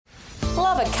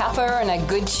a cuppa and a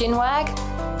good chinwag?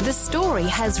 The Story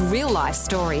has real-life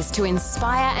stories to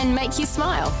inspire and make you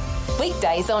smile.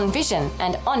 Weekdays on Vision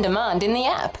and on demand in the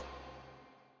app.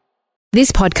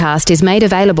 This podcast is made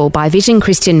available by Vision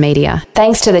Christian Media,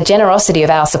 thanks to the generosity of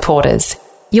our supporters.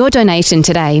 Your donation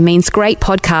today means great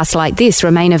podcasts like this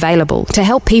remain available to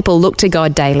help people look to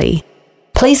God daily.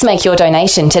 Please make your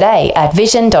donation today at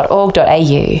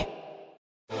vision.org.au.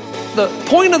 The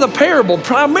point of the parable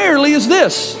primarily is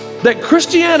this, that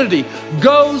Christianity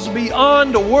goes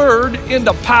beyond a word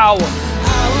into power.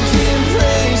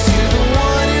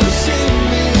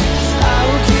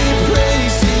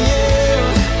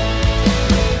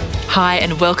 Hi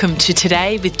and welcome to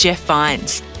Today with Jeff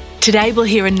Vines. Today we'll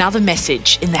hear another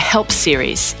message in the Help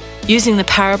series, using the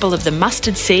parable of the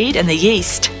mustard seed and the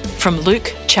yeast from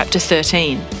Luke chapter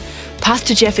 13.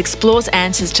 Pastor Jeff explores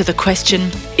answers to the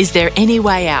question, is there any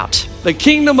way out? The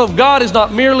kingdom of God is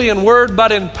not merely in word,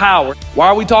 but in power. Why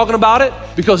are we talking about it?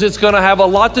 Because it's going to have a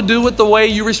lot to do with the way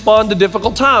you respond to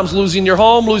difficult times, losing your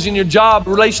home, losing your job,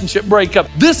 relationship breakup.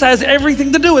 This has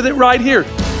everything to do with it right here.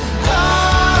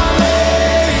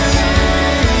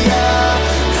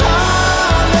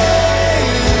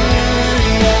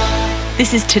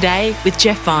 This is Today with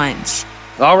Jeff Vines.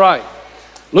 All right.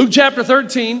 Luke chapter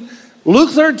 13.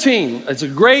 Luke 13, it's a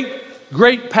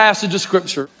great passage of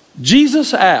scripture.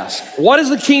 Jesus asked, what is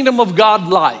the kingdom of God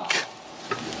like?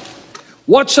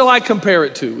 What shall I compare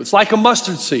it to? It's like a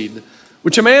mustard seed,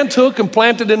 which a man took and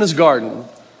planted in his garden.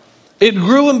 It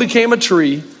grew and became a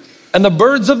tree, and the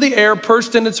birds of the air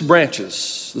perched in its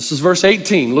branches. This is verse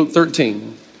 18, Luke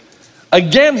 13.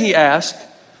 Again he asked,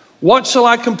 what shall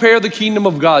I compare the kingdom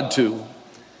of God to?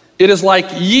 It is like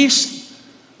yeast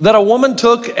that a woman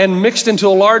took and mixed into a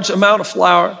large amount of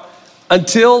flour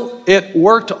until it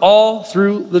worked all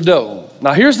through the dough.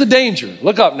 Now here's the danger.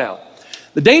 Look up now.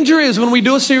 The danger is when we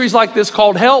do a series like this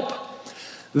called Help,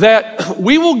 that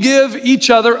we will give each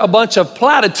other a bunch of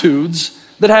platitudes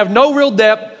that have no real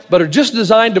depth, but are just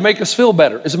designed to make us feel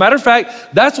better. As a matter of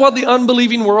fact, that's what the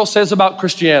unbelieving world says about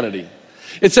Christianity.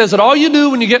 It says that all you do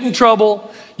when you get in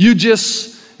trouble, you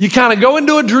kind of go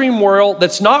into a dream world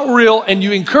that's not real, and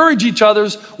you encourage each other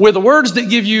with words that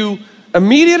give you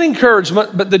immediate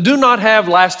encouragement, but that do not have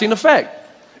lasting effect.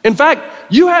 In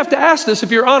fact, you have to ask this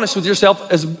if you're honest with yourself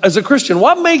as a Christian.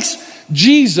 What makes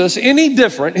Jesus any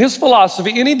different, his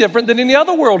philosophy any different than any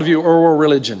other worldview or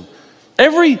religion?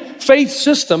 Every faith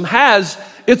system has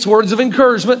its words of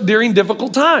encouragement during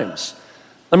difficult times.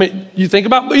 I mean, you think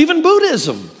about even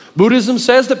Buddhism. Buddhism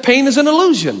says that pain is an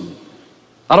illusion.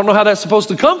 I don't know how that's supposed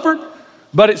to comfort,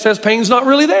 but it says pain's not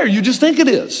really there. You just think it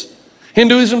is.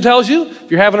 Hinduism tells you if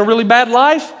you're having a really bad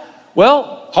life,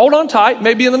 well, hold on tight.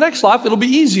 Maybe in the next life, it'll be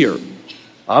easier.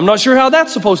 I'm not sure how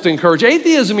that's supposed to encourage.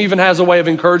 Atheism even has a way of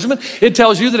encouragement. It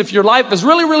tells you that if your life is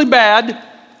really, really bad,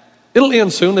 it'll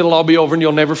end soon. It'll all be over and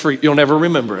you'll never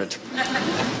remember it.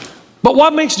 But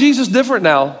what makes Jesus different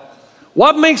now?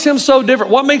 What makes him so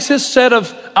different? What makes his set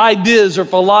of ideas or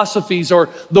philosophies or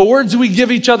the words we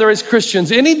give each other as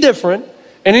Christians any different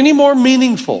and any more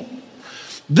meaningful?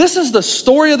 This is the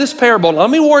story of this parable. Let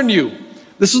me warn you,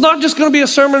 this is not just going to be a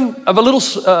sermon of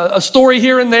a story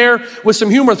here and there with some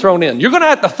humor thrown in. You're going to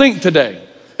have to think today.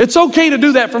 It's okay to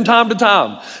do that from time to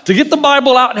time, to get the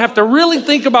Bible out and have to really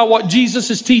think about what Jesus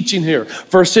is teaching here.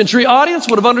 First century audience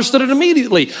would have understood it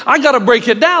immediately. I got to break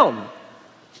it down.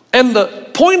 And the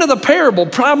point of the parable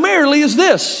primarily is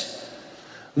this,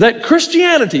 that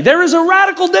Christianity, there is a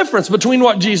radical difference between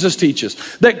what Jesus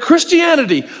teaches, that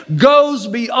Christianity goes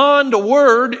beyond a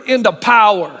word into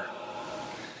power.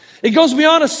 It goes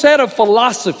beyond a set of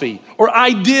philosophy or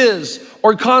ideas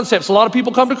or concepts. A lot of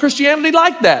people come to Christianity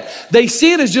like that. They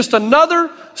see it as just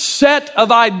another set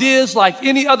of ideas like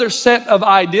any other set of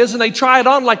ideas, and they try it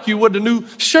on like you would a new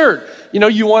shirt. You know,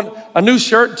 you want a new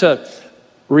shirt to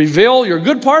reveal your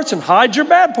good parts and hide your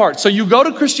bad parts. So you go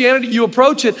to Christianity, you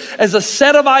approach it as a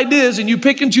set of ideas, and you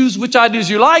pick and choose which ideas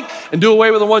you like and do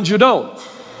away with the ones you don't.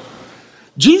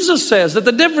 Jesus says that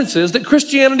the difference is that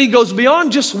Christianity goes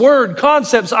beyond just word,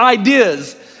 concepts,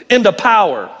 ideas into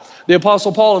power. The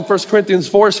Apostle Paul in 1 Corinthians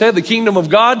 4 said the kingdom of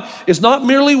God is not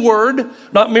merely word,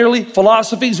 not merely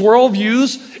philosophies,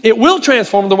 worldviews. It will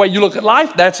transform the way you look at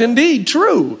life. That's indeed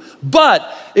true. But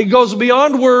it goes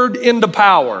beyond word into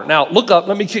power. Now, look up.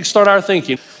 Let me kickstart our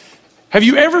thinking. Have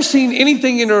you ever seen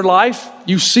anything in your life,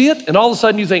 you see it, and all of a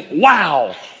sudden you think,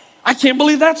 wow, I can't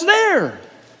believe that's there.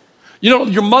 You know,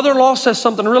 your mother-in-law says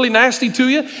something really nasty to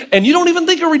you, and you don't even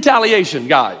think of retaliation,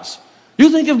 guys. You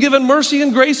think of giving mercy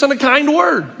and grace and a kind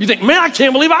word. You think, man, I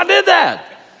can't believe I did that.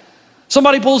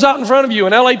 Somebody pulls out in front of you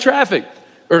in LA traffic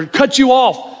or cuts you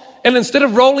off and instead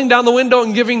of rolling down the window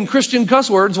and giving Christian cuss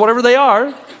words, whatever they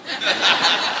are,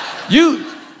 you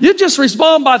just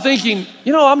respond by thinking,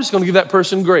 I'm just going to give that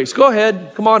person grace. Go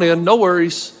ahead, come on in, no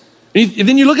worries. And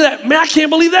then you look at that, man, I can't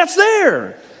believe that's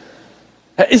there.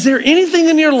 Is there anything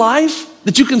in your life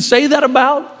that you can say that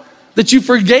about? That you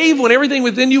forgave when everything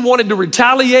within you wanted to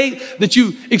retaliate? That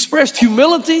you expressed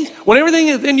humility when everything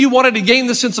within you wanted to gain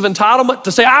the sense of entitlement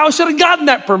to say, I should have gotten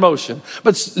that promotion.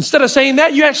 But instead of saying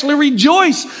that, you actually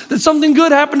rejoice that something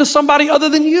good happened to somebody other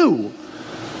than you.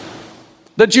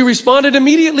 That you responded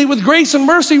immediately with grace and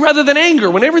mercy rather than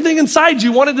anger when everything inside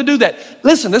you wanted to do that.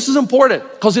 Listen, this is important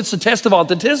because it's a test of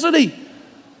authenticity.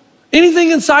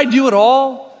 Anything inside you at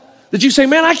all that you say,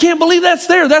 man, I can't believe that's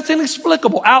there. That's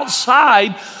inexplicable.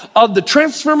 Outside of the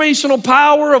transformational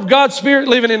power of God's Spirit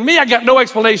living in me, I got no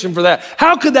explanation for that.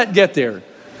 How could that get there?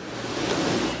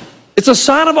 It's a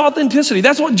sign of authenticity.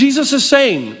 That's what Jesus is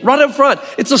saying right up front.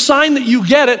 It's a sign that you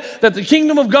get it, that the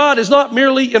kingdom of God is not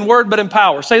merely in word but in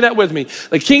power. Say that with me.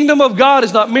 The kingdom of God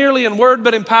is not merely in word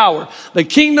but in power. The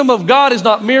kingdom of God is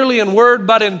not merely in word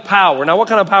but in power. Now, what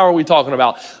kind of power are we talking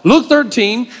about? Luke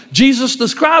 13, Jesus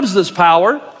describes this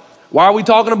power. Why are we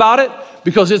talking about it?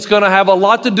 Because it's going to have a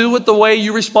lot to do with the way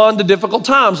you respond to difficult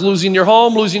times, losing your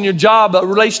home, losing your job, a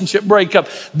relationship breakup.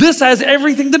 This has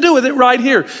everything to do with it right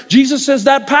here. Jesus says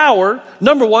that power,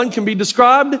 number one, can be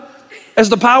described as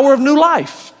the power of new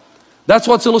life. That's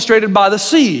what's illustrated by the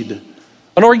seed,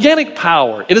 an organic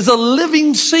power. It is a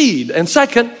living seed. And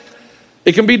second,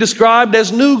 it can be described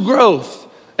as new growth,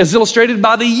 as illustrated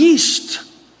by the yeast,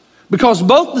 because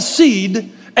both the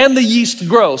seed and the yeast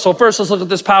grow. So first, let's look at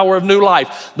this power of new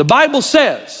life. The Bible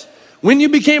says, when you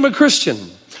became a Christian,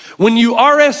 when you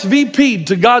RSVP'd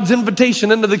to God's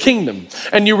invitation into the kingdom,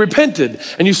 and you repented,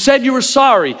 and you said you were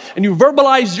sorry, and you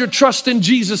verbalized your trust in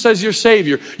Jesus as your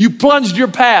Savior, you plunged your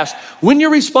past. When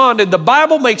you responded, the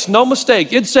Bible makes no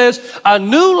mistake. It says, a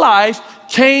new life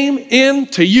came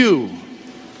into you.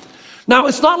 Now,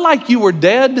 it's not like you were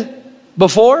dead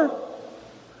before,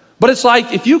 but it's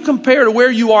like if you compare to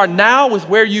where you are now with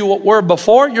where you were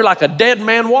before, you're like a dead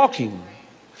man walking.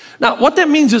 Now, what that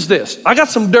means is this. I got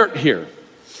some dirt here.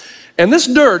 And this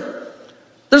dirt,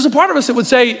 there's a part of us that would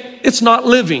say it's not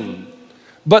living.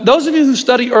 But those of you who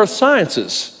study earth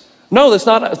sciences know it's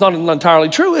not entirely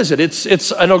true, is it?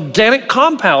 It's an organic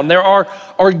compound. There are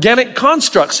organic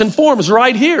constructs and forms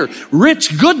right here.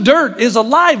 Rich, good dirt is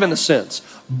alive in a sense.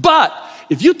 But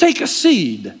if you take a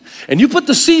seed and you put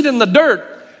the seed in the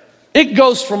dirt, it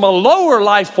goes from a lower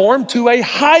life form to a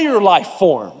higher life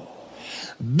form.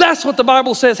 That's what the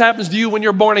Bible says happens to you when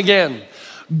you're born again.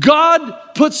 God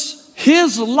puts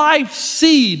His life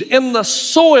seed in the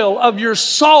soil of your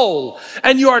soul,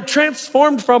 and you are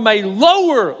transformed from a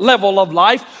lower level of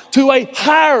life to a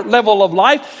higher level of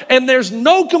life, and there's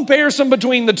no comparison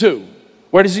between the two.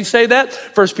 Where does he say that?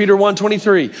 1 Peter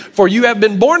 1:23. For you have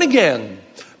been born again,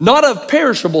 not of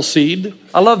perishable seed.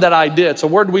 I love that idea. It's a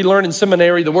word we learn in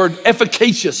seminary, the word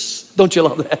efficacious. Don't you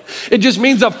love that? It just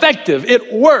means effective.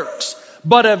 It works,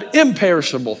 but of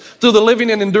imperishable through the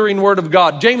living and enduring word of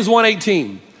God. James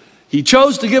 1:18. He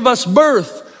chose to give us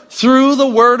birth through the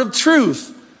word of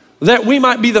truth, that we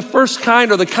might be the first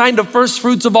kind, or the kind of first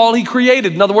fruits of all He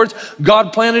created. In other words,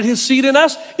 God planted His seed in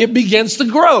us. It begins to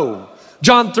grow.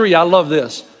 John 3, I love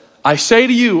this. I say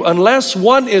to you, unless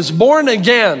one is born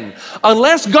again,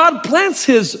 unless God plants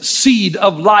His seed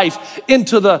of life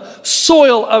into the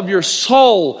soil of your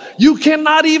soul, you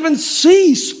cannot even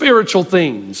see spiritual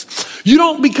things. You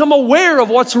don't become aware of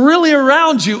what's really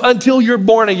around you until you're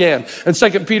born again. And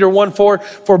 2 Peter 1:4,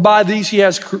 for by these He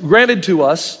has granted to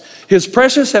us His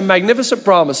precious and magnificent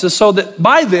promises, so that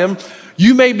by them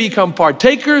you may become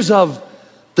partakers of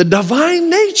the divine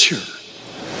nature.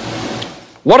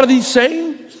 What are these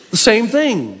saying? The same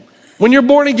thing. When you're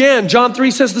born again, John 3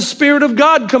 says the Spirit of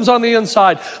God comes on the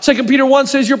inside. 2 Peter 1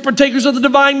 says you're partakers of the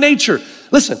divine nature.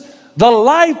 Listen, the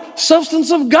life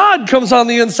substance of God comes on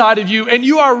the inside of you, and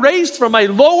you are raised from a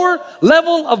lower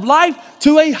level of life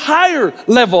to a higher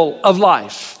level of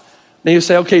life. Now you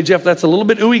say, okay, Jeff, that's a little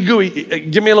bit ooey gooey.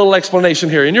 Give me a little explanation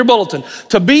here. In your bulletin,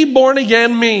 to be born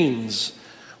again means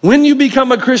when you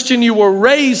become a Christian, you were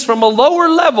raised from a lower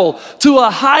level to a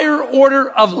higher order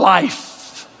of life.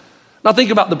 Now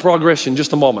think about the progression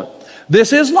just a moment.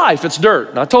 This is life, it's dirt.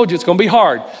 And I told you it's gonna be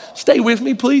hard. Stay with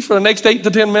me, please, for the next 8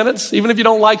 to 10 minutes. Even if you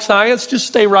don't like science, just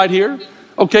stay right here,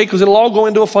 okay? Because it'll all go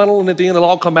into a funnel, and at the end it'll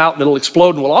all come out and it'll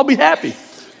explode, and we'll all be happy.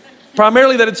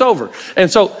 Primarily that it's over. And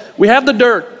so we have the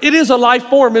dirt. It is a life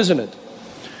form, isn't it?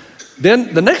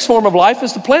 Then the next form of life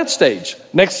is the plant stage.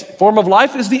 Next form of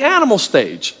life is the animal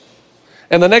stage.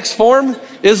 And the next form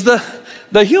is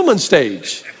the human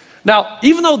stage. Now,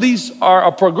 even though these are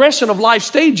a progression of life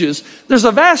stages, there's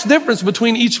a vast difference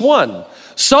between each one.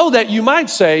 So that you might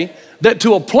say that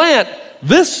to a plant,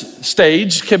 this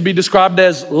stage can be described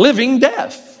as living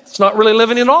death. It's not really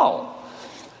living at all.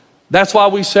 That's why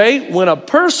we say when a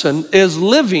person is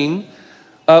living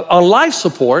on life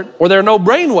support, or there are no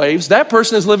brain waves, that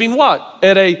person is living what?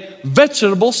 At a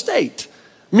vegetable state.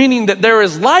 Meaning that there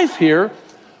is life here,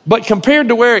 but compared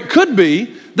to where it could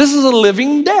be, this is a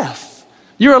living death.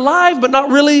 You're alive, but not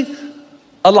really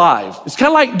alive. It's kind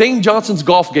of like Dane Johnson's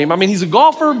golf game. I mean, he's a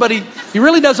golfer, but he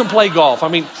really doesn't play golf. I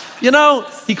mean, you know,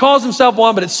 he calls himself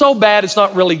one, but it's so bad it's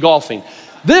not really golfing.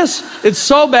 It's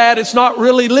so bad it's not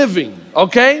really living,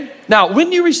 okay? Now,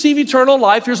 when you receive eternal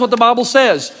life, here's what the Bible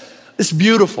says. It's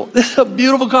beautiful. It's a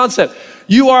beautiful concept.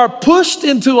 You are pushed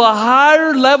into a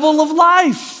higher level of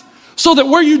life so that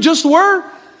where you just were,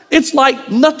 it's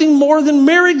like nothing more than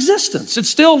mere existence. It's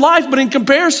still life, but in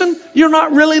comparison, you're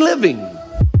not really living.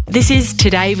 This is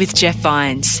Today with Jeff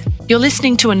Vines. You're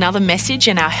listening to another message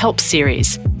in our Help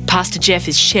series. Pastor Jeff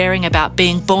is sharing about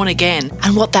being born again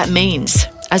and what that means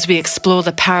as we explore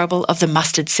the parable of the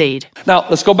mustard seed. Now,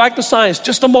 let's go back to science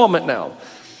just a moment now.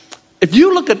 If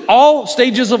you look at all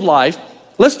stages of life,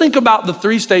 let's think about the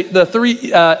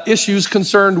three issues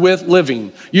concerned with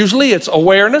living. Usually it's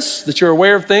awareness, that you're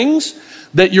aware of things,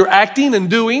 that you're acting and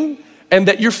doing, and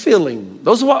that you're feeling.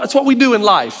 That's what we do in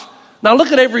life. Now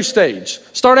look at every stage.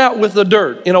 Start out with the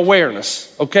dirt in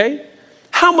awareness, okay?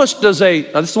 How much does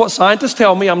now this is what scientists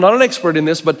tell me, I'm not an expert in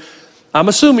this, but I'm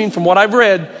assuming from what I've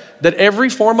read that every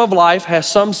form of life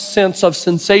has some sense of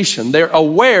sensation. They're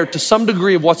aware to some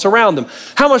degree of what's around them.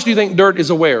 How much do you think dirt is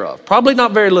aware of? Probably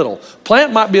not very little.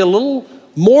 Plant might be a little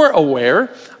more aware.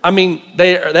 I mean,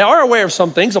 they are aware of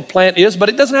some things, a plant is, but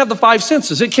it doesn't have the five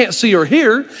senses. It can't see or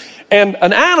hear. And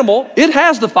an animal, it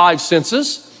has the five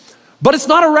senses, but it's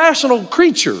not a rational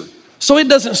creature. So it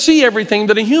doesn't see everything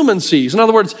that a human sees. In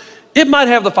other words, it might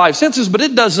have the five senses, but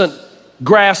it doesn't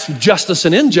grasp justice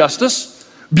and injustice,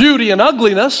 beauty and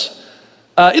ugliness.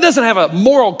 It doesn't have a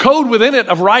moral code within it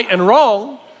of right and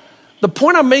wrong. The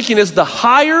point I'm making is the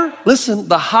higher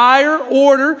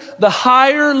order, the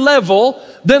higher level,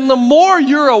 then the more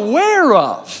you're aware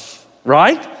of,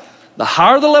 right? The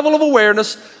higher the level of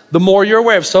awareness, the more you're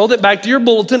aware of. So that back to your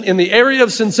bulletin, in the area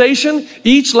of sensation,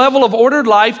 each level of ordered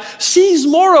life sees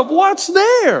more of what's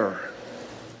there.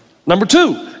 Number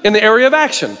two, in the area of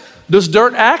action, does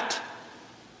dirt act?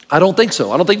 I don't think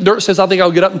so. I don't think dirt says, I think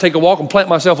I'll get up and take a walk and plant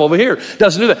myself over here. It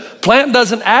doesn't do that. Plant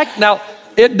doesn't act. Now,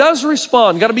 it does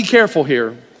respond. Got to be careful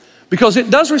here because it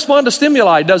does respond to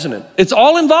stimuli, doesn't it? It's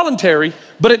all involuntary,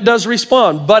 but it does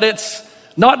respond. But it's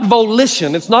not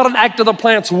volition. It's not an act of the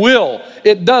plant's will.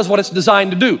 It does what it's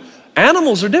designed to do.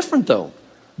 Animals are different though.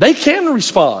 They can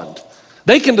respond.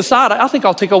 They can decide, I think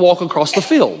I'll take a walk across the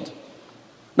field.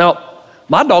 Now,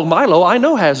 my dog Milo, I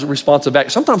know has a responsive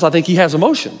act. Sometimes I think he has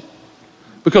emotion.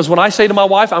 Because when I say to my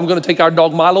wife, I'm going to take our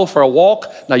dog Milo for a walk.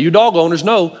 Now you dog owners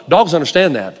know, dogs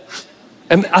understand that.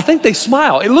 And I think they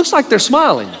smile. It looks like they're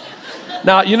smiling.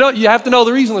 Now, you know, you have to know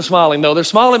the reason they're smiling though. They're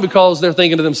smiling because they're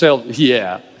thinking to themselves,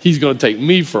 yeah, he's going to take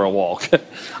me for a walk.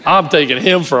 I'm taking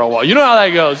him for a walk. You know how that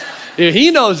goes.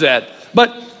 He knows that.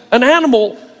 But an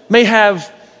animal may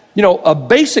have, you know, a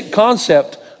basic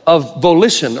concept of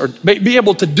volition or be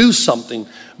able to do something.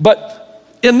 But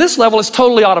in this level, it's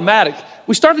totally automatic.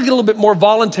 We start to get a little bit more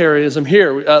voluntarism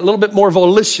here, a little bit more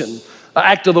volition,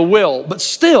 act of the will, but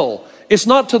still, it's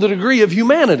not to the degree of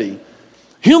humanity.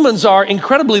 Humans are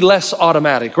incredibly less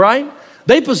automatic, right?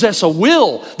 They possess a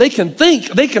will. They can think,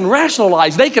 they can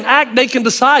rationalize, they can act, they can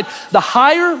decide. The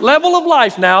higher level of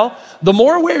life now, the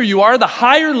more aware you are, the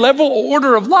higher level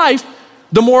order of life,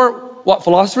 the more what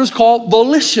philosophers call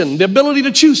volition, the ability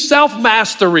to choose,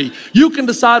 self-mastery. You can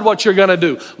decide what you're gonna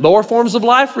do. Lower forms of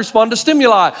life respond to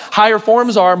stimuli. Higher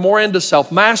forms are more into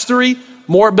self-mastery,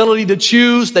 more ability to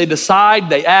choose. They decide,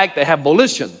 they act, they have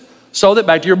volition. So that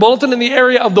back to your bulletin, in the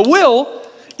area of the will,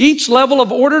 each level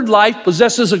of ordered life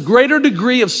possesses a greater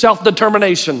degree of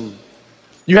self-determination.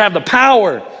 You have the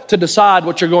power to decide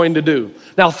what you're going to do.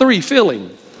 Now, 3, feeling.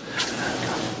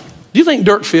 Do you think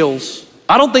dirt feels?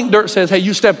 I don't think dirt says, hey,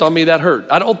 you stepped on me, that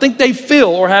hurt. I don't think they feel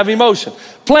or have emotion.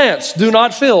 Plants do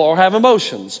not feel or have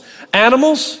emotions.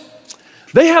 Animals,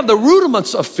 they have the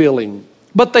rudiments of feeling,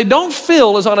 but they don't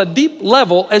feel as on a deep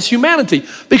level as humanity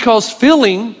because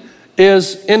feeling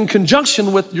is in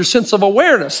conjunction with your sense of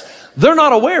awareness. They're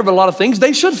not aware of a lot of things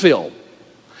they should feel.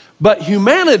 But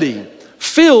humanity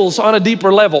feels on a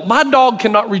deeper level. My dog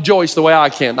cannot rejoice the way I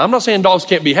can. I'm not saying dogs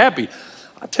can't be happy.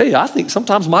 I tell you, I think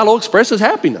sometimes Milo expresses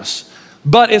happiness.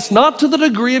 But it's not to the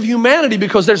degree of humanity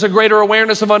because there's a greater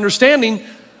awareness of understanding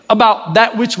about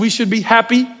that which we should be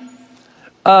happy,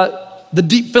 the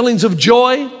deep feelings of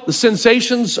joy, the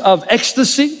sensations of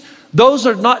ecstasy, those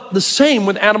are not the same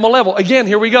with animal level. Again,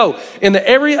 here we go. In the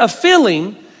area of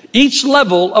feeling, each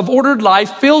level of ordered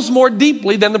life feels more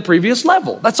deeply than the previous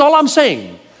level. That's all I'm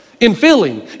saying. In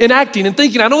feeling, in acting, in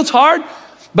thinking. I know it's hard,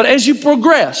 but as you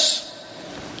progress,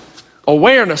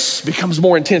 awareness becomes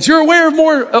more intense. You're aware of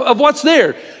more of what's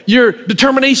there. Your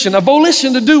determination, a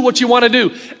volition to do what you want to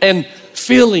do, and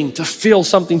feeling to feel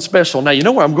something special. Now, you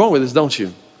know where I'm going with this, don't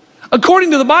you?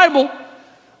 According to the Bible,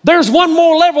 there's one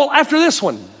more level after this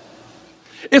one.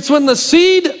 It's when the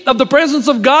seed of the presence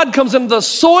of God comes into the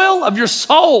soil of your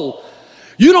soul.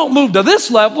 You don't move to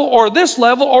this level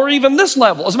or even this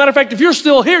level. As a matter of fact, if you're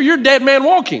still here, you're dead man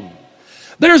walking.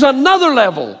 There's another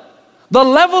level, the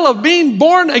level of being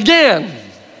born again.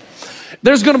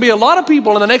 There's going to be a lot of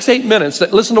people in the next 8 minutes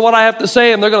that listen to what I have to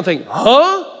say and they're going to think,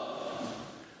 huh?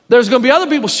 There's going to be other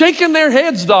people shaking their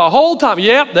heads the whole time.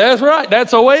 Yep, that's right.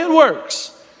 That's the way it works.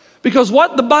 Because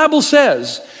what the Bible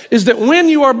says is that when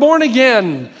you are born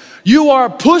again, you are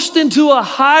pushed into a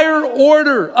higher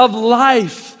order of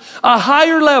life, a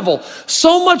higher level.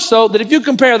 So much so that if you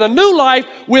compare the new life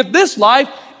with this life,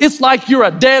 it's like you're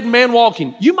a dead man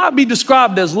walking. You might be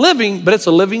described as living, but it's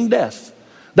a living death.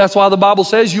 That's why the Bible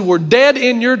says you were dead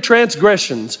in your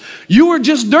transgressions. You were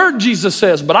just dirt, Jesus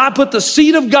says, but I put the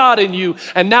seed of God in you,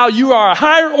 and now you are a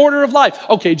higher order of life.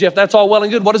 Okay, Jeff, that's all well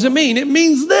and good. What does it mean? It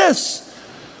means this,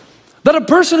 that a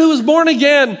person who is born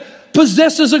again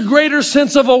possesses a greater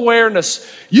sense of awareness.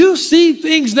 You see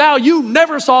things now you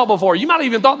never saw before. You might have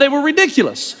even thought they were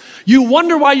ridiculous. You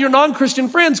wonder why your non-Christian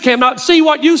friends cannot see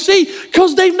what you see,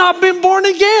 because they've not been born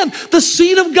again. The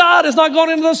seed of God has not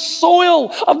gone into the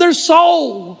soil of their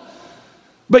soul.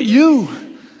 But you're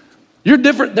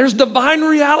different. There's divine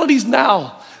realities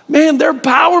now. Man, they're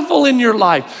powerful in your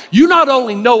life. You not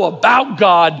only know about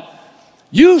God,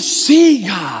 you see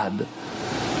God.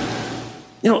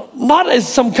 You know, not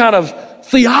as some kind of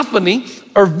theophany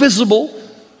or visible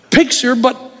picture,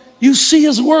 but you see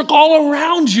his work all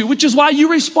around you, which is why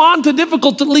you respond to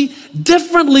difficulty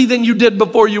differently than you did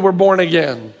before you were born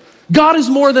again. God is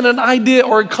more than an idea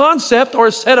or a concept or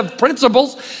a set of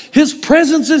principles. His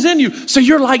presence is in you. So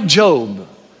you're like Job.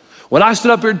 When I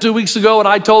stood up here 2 weeks ago and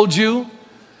I told you,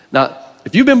 now,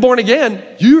 if you've been born again,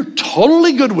 you're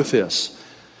totally good with this.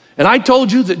 And I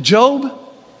told you that Job,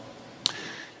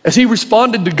 as he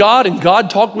responded to God and God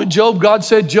talked with Job, God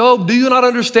said, Job, do you not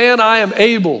understand I am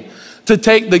able to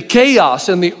take the chaos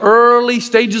in the early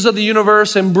stages of the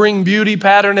universe and bring beauty,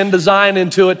 pattern, and design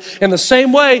into it? In the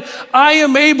same way, I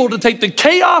am able to take the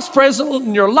chaos present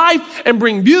in your life and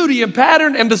bring beauty and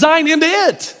pattern and design into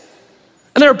it.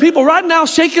 And there are people right now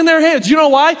shaking their heads. You know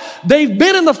why? They've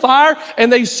been in the fire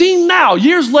and they've seen now,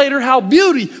 years later, how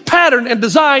beauty, pattern, and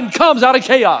design comes out of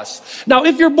chaos. Now,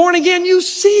 if you're born again, you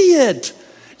see it.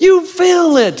 You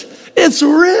feel it. It's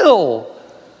real.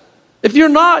 If you're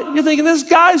not, you're thinking, this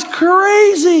guy's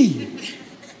crazy.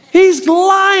 He's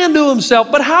lying to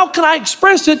himself. But how can I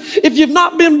express it if you've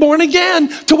not been born again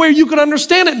to where you can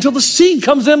understand it until the seed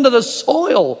comes into the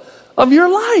soil of your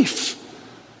life?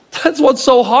 That's what's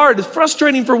so hard. It's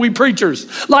frustrating for we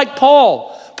preachers. Like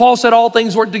Paul. Paul said all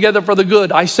things work together for the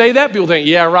good. I say that, people think,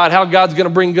 yeah, right, how God's going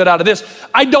to bring good out of this.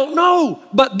 I don't know,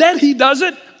 but that he does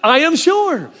it, I am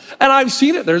sure. And I've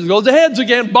seen it. There goes the heads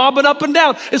again, bobbing up and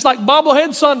down. It's like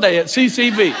Bobblehead Sunday at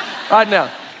CCV right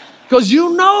now. Because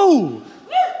you know.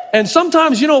 And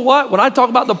sometimes, you know what? When I talk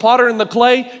about the potter and the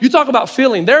clay, you talk about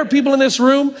feeling. There are people in this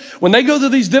room, when they go through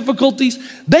these difficulties,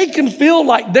 they can feel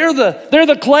like they're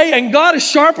the clay and God is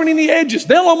sharpening the edges.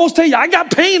 They'll almost tell you, I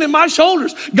got pain in my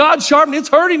shoulders. God's sharpening, it's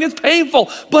hurting, it's painful.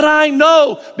 But I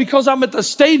know, because I'm at the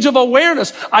stage of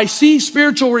awareness, I see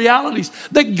spiritual realities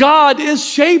that God is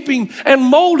shaping and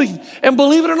molding. And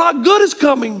believe it or not, good is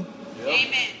coming.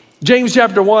 Amen. James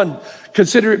chapter 1.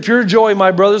 Consider it pure joy,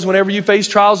 my brothers, whenever you face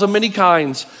trials of many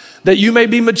kinds, that you may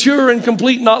be mature and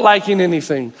complete, not lacking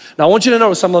anything. Now, I want you to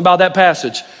notice something about that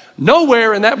passage.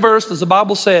 Nowhere in that verse does the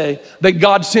Bible say that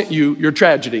God sent you your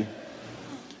tragedy.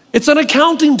 It's an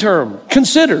accounting term.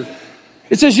 Consider.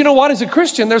 It says, you know what? As a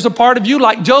Christian, there's a part of you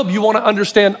like Job. You want to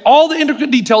understand all the intricate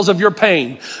details of your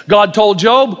pain. God told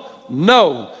Job,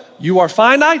 no, you are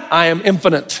finite. I am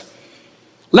infinite.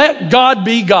 Let God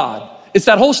be God. It's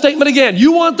that whole statement again.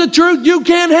 You want the truth, you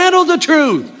can't handle the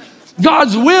truth.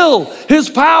 God's will, his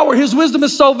power, his wisdom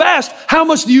is so vast. How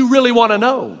much do you really want to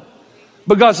know?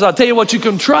 But God says, I'll tell you what you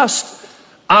can trust.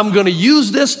 I'm going to use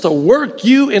this to work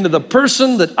you into the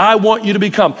person that I want you to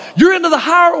become. You're into the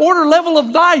higher order level of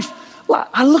life.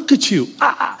 I look at you.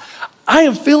 I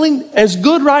am feeling as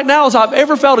good right now as I've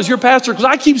ever felt as your pastor, because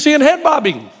I keep seeing head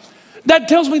bobbing. That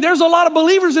tells me there's a lot of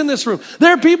believers in this room.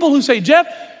 There are people who say, Jeff,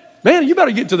 man, you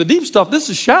better get to the deep stuff. This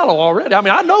is shallow already. I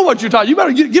mean, I know what you're talking. You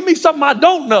better give me something I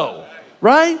don't know,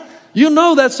 right? You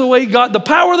know that's the way God, the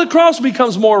power of the cross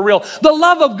becomes more real. The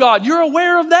love of God, you're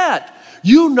aware of that.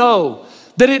 You know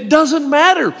that it doesn't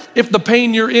matter if the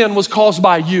pain you're in was caused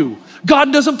by you.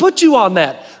 God doesn't put you on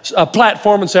that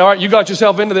platform and say, all right, you got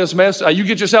yourself into this mess, you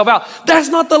get yourself out. That's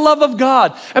not the love of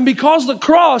God. And because of the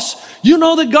cross, you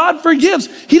know that God forgives.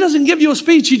 He doesn't give you a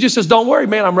speech. He just says, don't worry,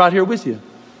 man, I'm right here with you.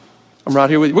 I'm right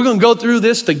here with you. We're going to go through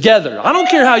this together. I don't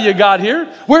care how you got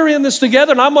here. We're in this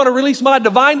together, and I'm going to release my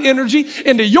divine energy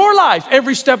into your life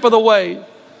every step of the way.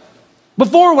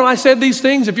 Before, when I said these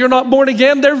things, if you're not born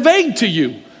again, they're vague to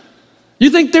you.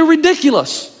 You think they're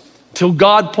ridiculous. Till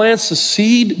God plants the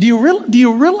seed. Do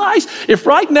you realize if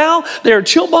right now there are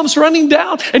chill bumps running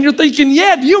down and you're thinking,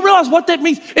 yeah, do you realize what that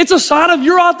means? It's a sign of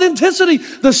your authenticity.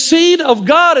 The seed of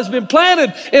God has been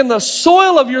planted in the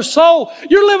soil of your soul.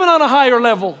 You're living on a higher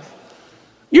level.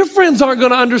 Your friends aren't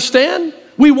going to understand.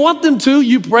 We want them to.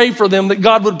 You pray for them that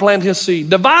God would plant his seed.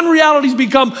 Divine realities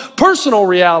become personal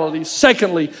realities.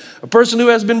 Secondly, a person who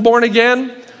has been born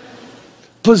again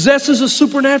possesses a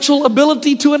supernatural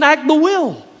ability to enact the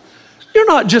will. You're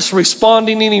not just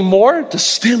responding anymore to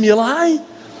stimuli.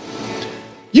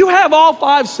 You have all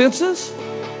five senses.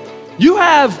 You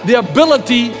have the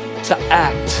ability to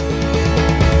act.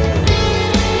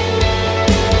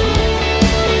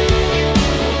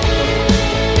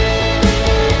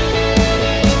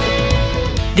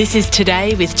 This is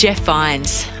Today with Jeff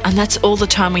Vines, and that's all the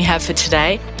time we have for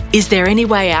today. Is there any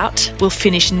way out? We'll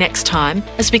finish next time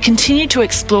as we continue to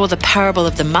explore the parable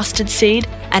of the mustard seed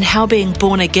and how being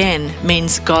born again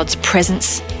means God's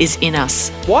presence is in us.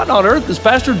 What on earth is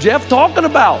Pastor Jeff talking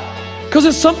about? Because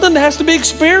it's something that has to be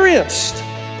experienced,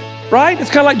 right? It's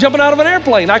kind of like jumping out of an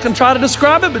airplane. I can try to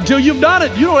describe it, but until you've done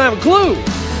it, you don't have a clue.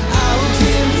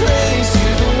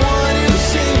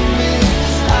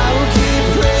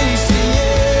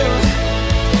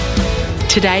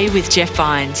 Today with Jeff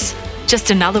Vines.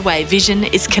 Just another way Vision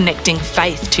is connecting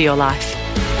faith to your life.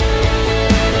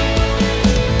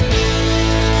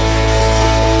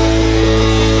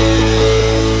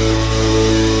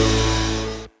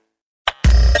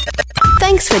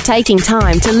 Thanks for taking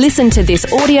time to listen to this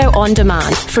audio on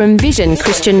demand from Vision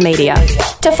Christian Media.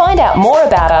 To find out more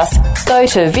about us, go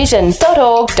to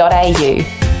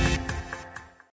vision.org.au.